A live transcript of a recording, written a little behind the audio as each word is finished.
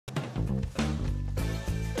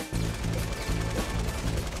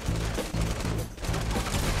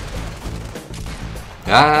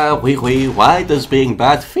Ah, oui, why does being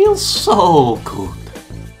bad feel so good?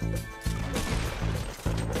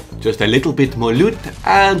 Just a little bit more loot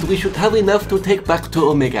and we should have enough to take back to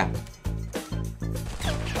Omega.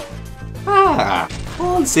 Ah,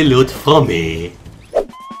 all the loot for me.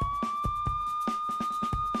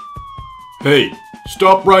 Hey,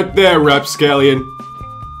 stop right there, Rapscallion.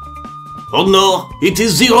 Oh no, it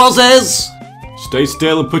is the roses! Stay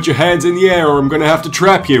still and put your hands in the air or I'm gonna have to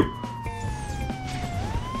trap you.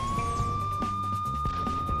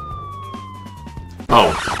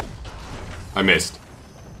 Oh, I missed.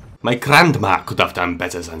 My grandma could have done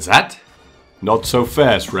better than that. Not so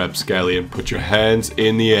fast, Rapscallion. Put your hands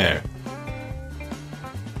in the air.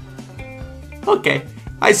 Okay,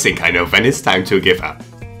 I think I know when it's time to give up.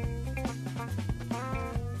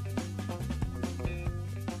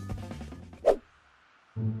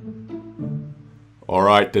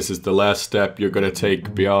 Alright, this is the last step you're gonna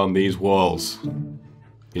take beyond these walls.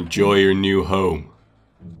 Enjoy your new home.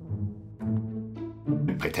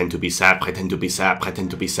 Pretend to be sad, pretend to be sad,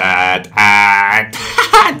 pretend to be sad, and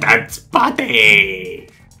that's funny!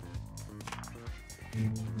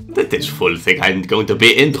 Did this fool think I'm going to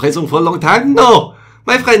be in prison for a long time? No!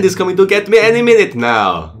 My friend is coming to get me any minute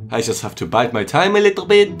now. I just have to bide my time a little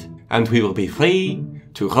bit, and we will be free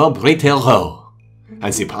to rob Retail Row.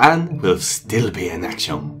 And the plan will still be in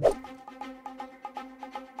action.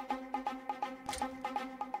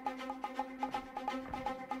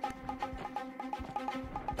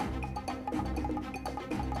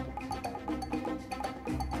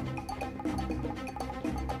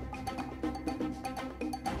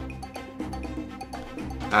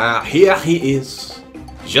 Here he is,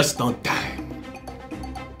 just on time.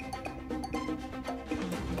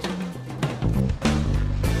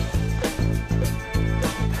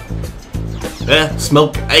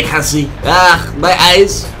 Smoke, I can't see. Ah, my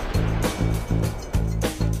eyes.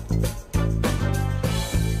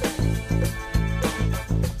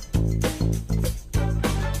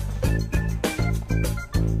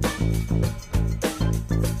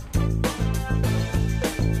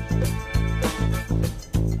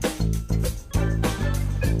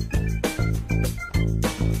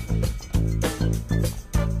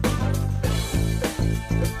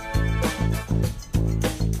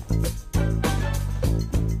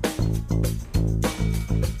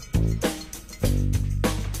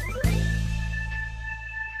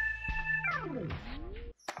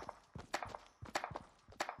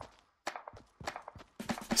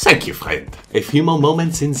 Thank you, friend. A few more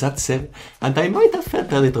moments in that cell, and I might have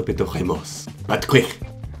felt a little bit of remorse. But quick,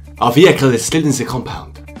 our vehicle is still in the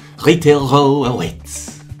compound. Retail Row awaits.